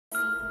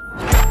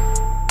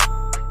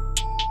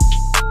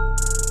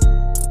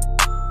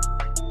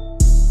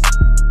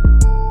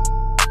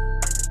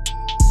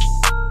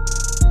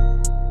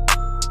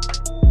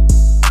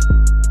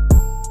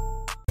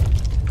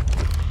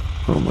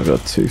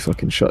got 2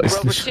 fucking shots.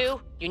 Rover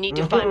 2, you need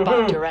to find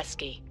Bob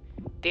Tereski.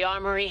 The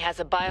armory has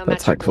a biometric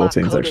Attack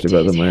 14 is actually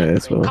better than my A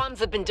as well. Comms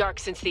have been dark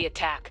since the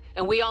attack,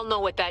 and we all know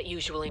what that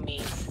usually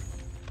means.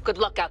 Good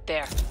luck out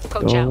there.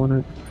 Coach out. Want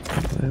it?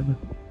 Whatever.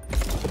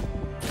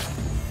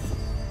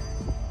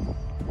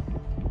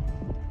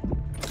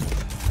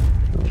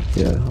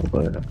 Yeah, I'll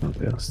buy it. I can't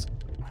be asked.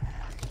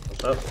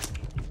 What's up?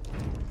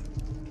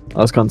 I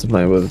was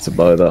contemplating whether to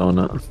buy that or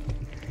not.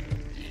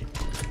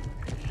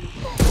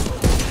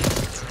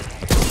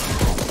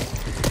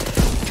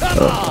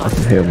 Oh, I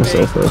can heal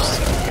myself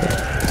first.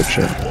 Okay, good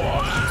shot.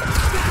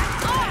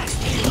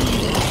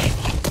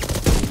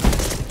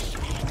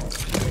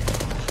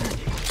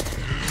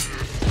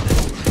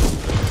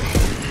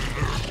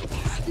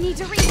 Need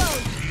to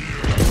reload.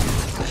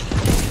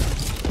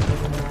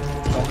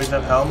 Zombies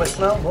have helmets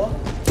now?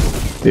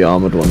 What? The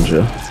armored ones,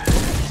 yeah.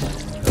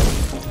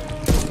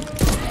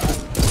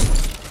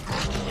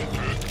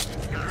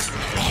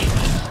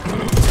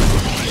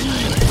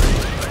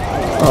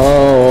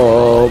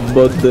 Oh,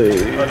 buddy.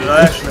 Oh, did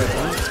I actually?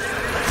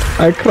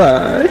 I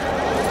cry.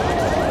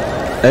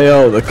 Hey,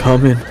 oh, they're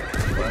coming.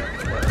 Where?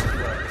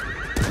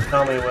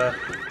 Tell me where.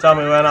 Tell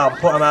me where and I'll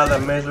put them out of their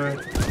misery.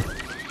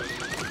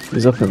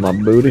 He's up in my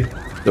booty.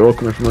 They're all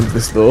coming from under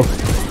this door.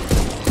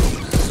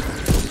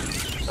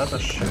 That's a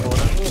shit one,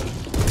 isn't it?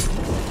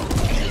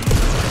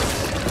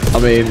 I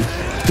mean,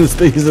 there's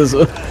these as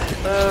well.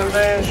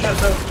 Man, shut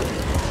the...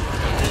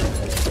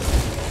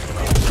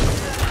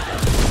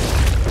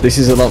 This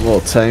is a lot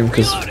more tame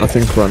because I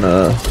think we're on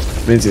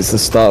means it's the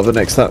start of the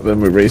next act, then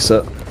we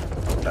reset.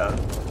 Yeah.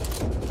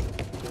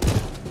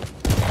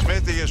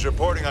 Smithy is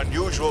reporting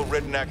unusual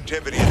ridden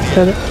activity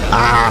at the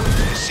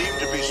They seem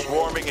to be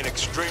swarming in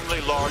extremely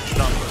large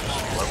numbers.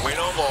 When we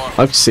know more,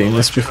 I've seen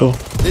this before.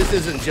 This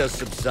isn't just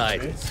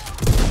subsidence.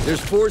 There's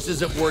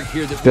forces at work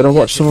here that Did I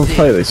watch someone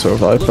play this or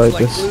have I played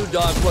like this? Blue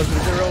Dog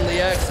wasn't their only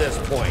access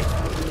point,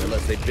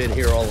 unless they've been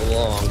here all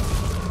along.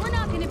 We're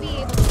not going to be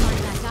able to find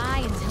that guy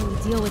until we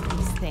deal with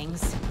these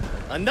things.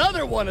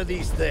 Another one of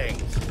these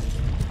things.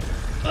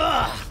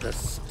 Ugh, the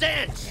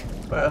stench.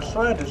 Wait, I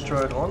swear I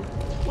destroyed one.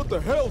 What the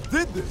hell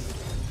did this?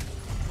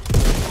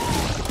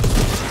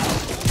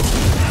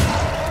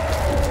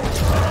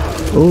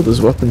 Oh,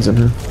 there's weapons in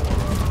here.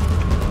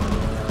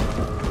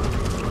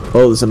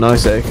 Oh, there's a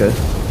nice AK.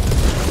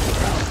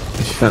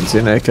 If you fancy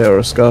an AK or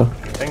a SCAR.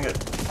 Dang it.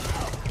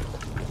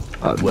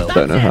 I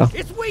don't know how.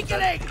 It's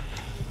weakening.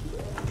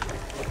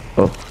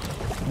 Oh.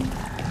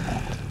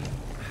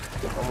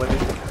 I'm with you.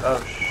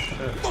 Oh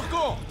shit. Fuck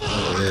off!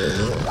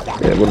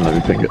 Yeah, it wouldn't let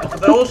me ping it.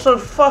 They're all so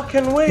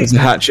fucking weak. There's a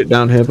hatchet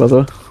down here, by the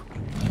way.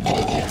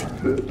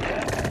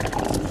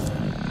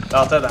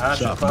 I'll take the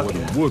hatchet. Chop Fuck more it.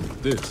 than wood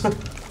with this.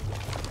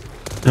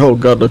 Oh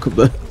god, look up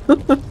there.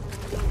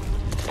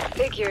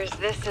 Figures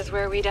this is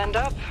where we'd end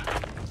up.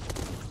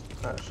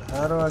 Right, so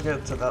how do I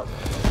get to that one?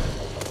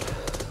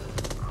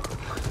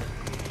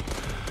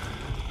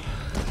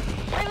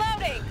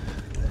 Reloading!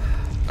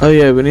 Oh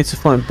yeah, we need to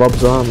find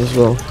Bob's arm as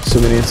well. So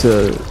we need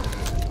to...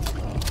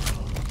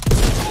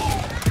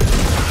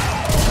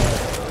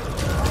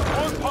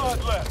 One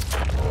pod left.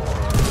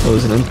 Oh,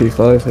 there's an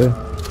MP5 here.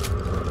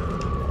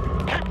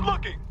 Keep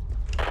looking.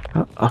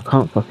 I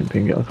can't fucking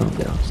ping it, I can't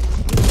be asked.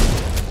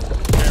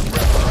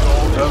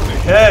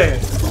 Okay.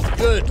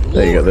 Good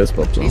There you go, Lord. there's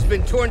Bob's arm. He's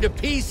been torn to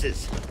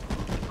pieces.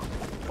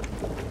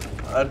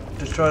 I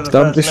destroyed the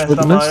Damn first nest on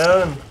diswood my nest.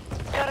 own.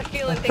 Got a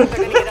feeling things are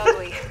gonna get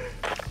ugly.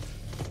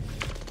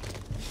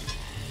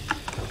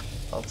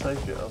 I'll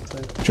take it, I'll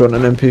take it. Do you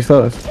want an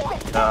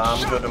MP5? Nah,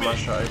 I'm good in my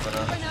shot for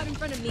now. Run out in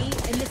front of me,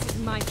 and this is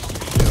my fault.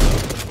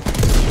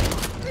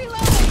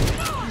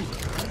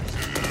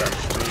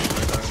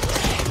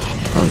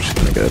 I'm just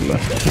gonna go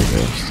left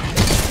first.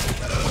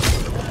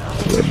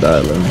 We're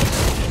dialing.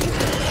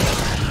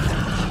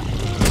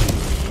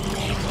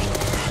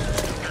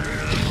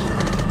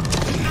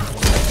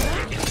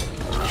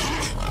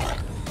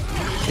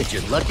 It's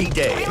your lucky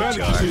day,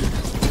 HR.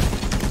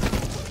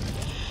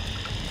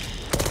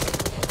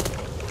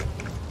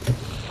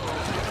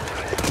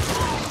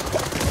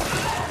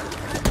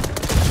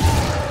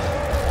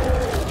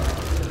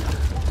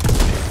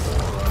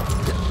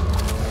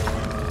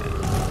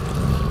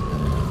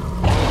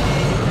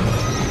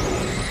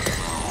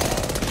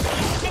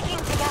 Sticking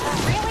together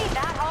really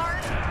that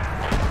hard?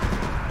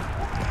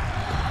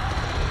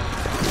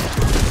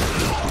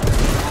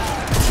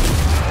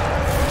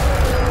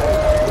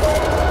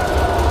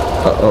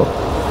 Uh-oh.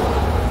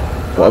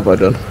 What have I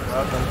done?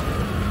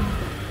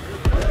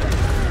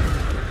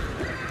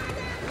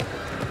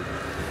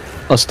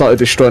 I started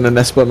destroying a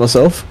nest by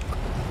myself.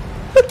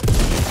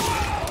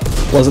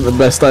 Wasn't the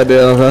best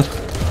idea I've had.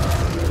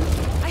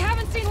 I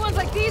haven't seen ones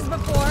like these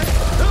before.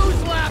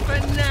 Who's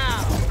laughing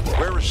now?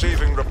 we're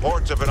receiving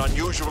reports of an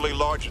unusually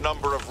large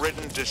number of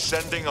ridden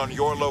descending on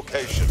your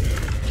location.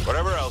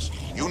 Whatever else,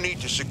 you need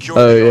to secure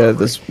Oh the yeah, armory.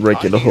 there's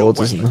regular I need a hordes,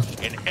 isn't weapon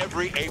there? in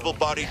every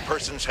able-bodied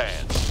person's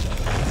hands.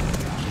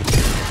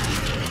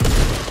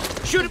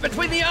 Shoot it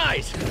between the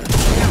eyes.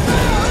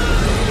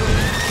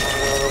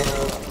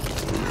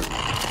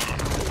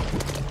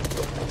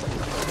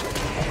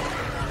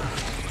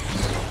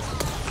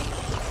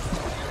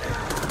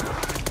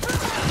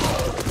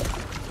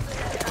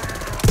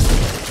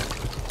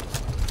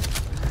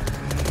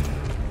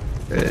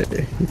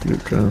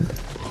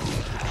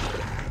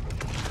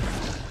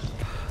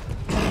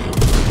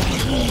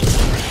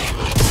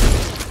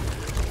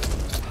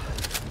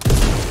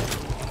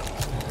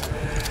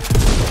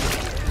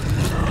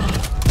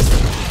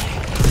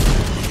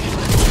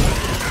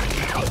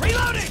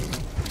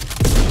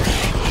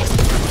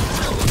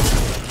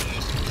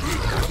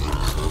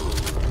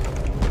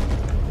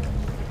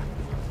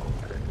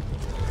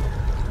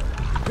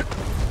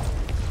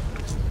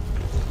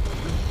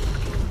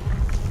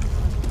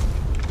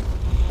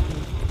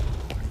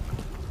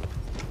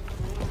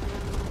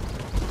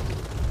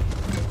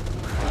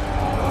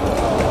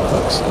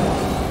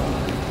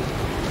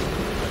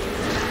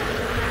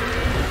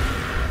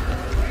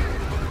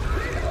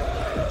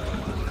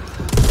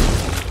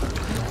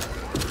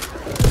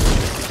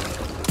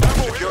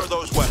 Secure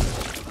those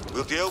weapons.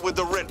 We'll deal with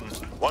the written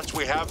once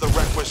we have the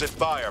requisite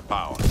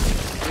firepower.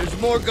 There's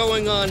more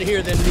going on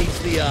here than meets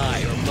the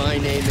eye, or my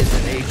name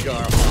isn't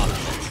HR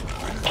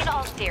Hahpooken. In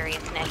all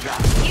seriousness,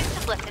 you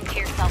should listen to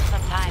yourself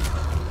sometimes.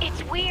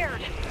 It's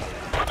weird.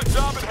 Got a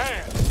job at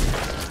hand.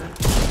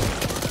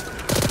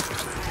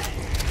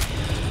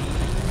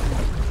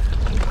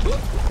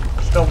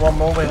 Still one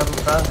more we haven't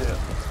found yet.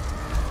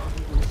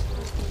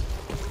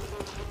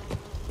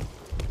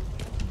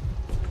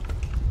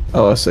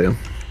 Oh, I see him.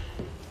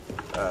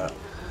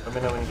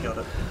 Let me know when you killed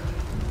it.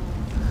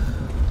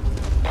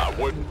 I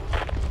wouldn't.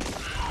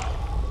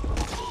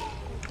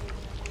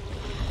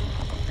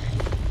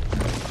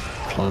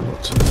 Climb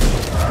up to.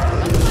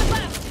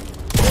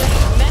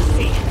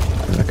 Messy.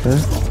 Okay.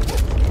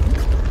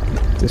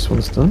 This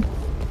one's done.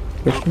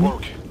 Good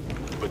work.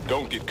 But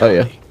don't get Oh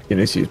yeah, cocky. you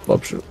need to use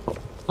Bob's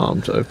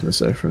arm to open the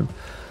safe room.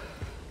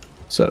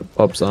 So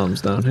Bob's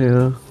arm's down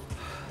here.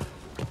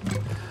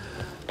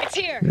 It's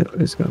here. Yeah,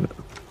 he's got it.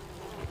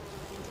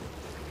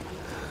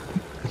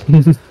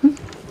 Did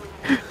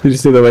you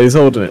see the way he's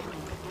holding it?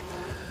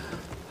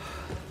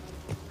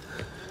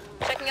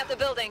 Checking out the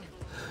building.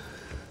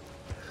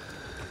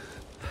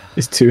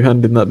 He's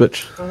two-handing that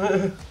bitch.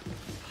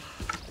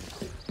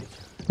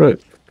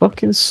 Right,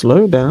 fucking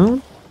slow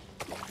down.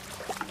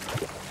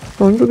 What's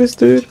wrong with this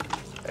dude?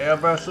 Hey,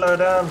 bro, slow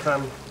down,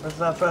 fam. This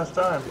is our first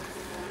time.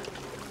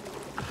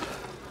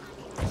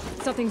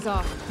 Something's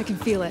off. I can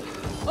feel it.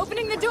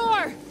 Opening the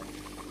door!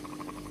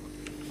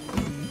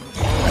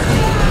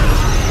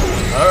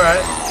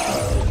 Alright.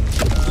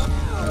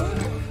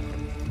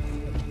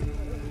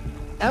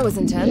 That was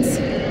intense.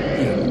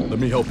 Here, let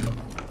me help you.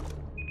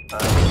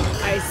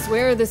 I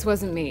swear this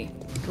wasn't me.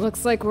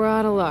 Looks like we're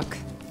out of luck.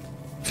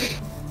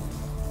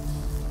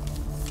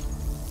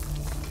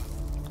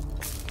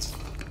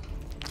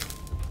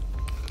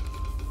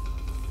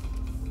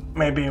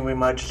 Maybe we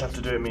might just have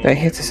to do it me. They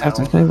hit us out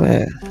of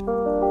nowhere.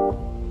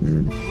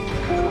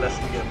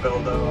 Unless we get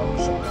Bildo or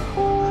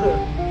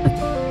somehow.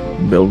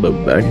 Bildo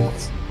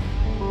Baggins.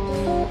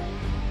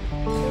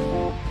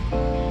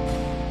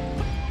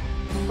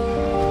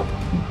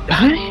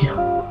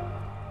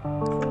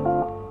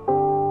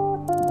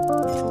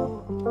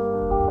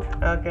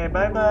 Okay,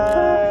 bye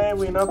bye.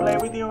 We not play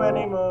with you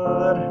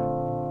anymore.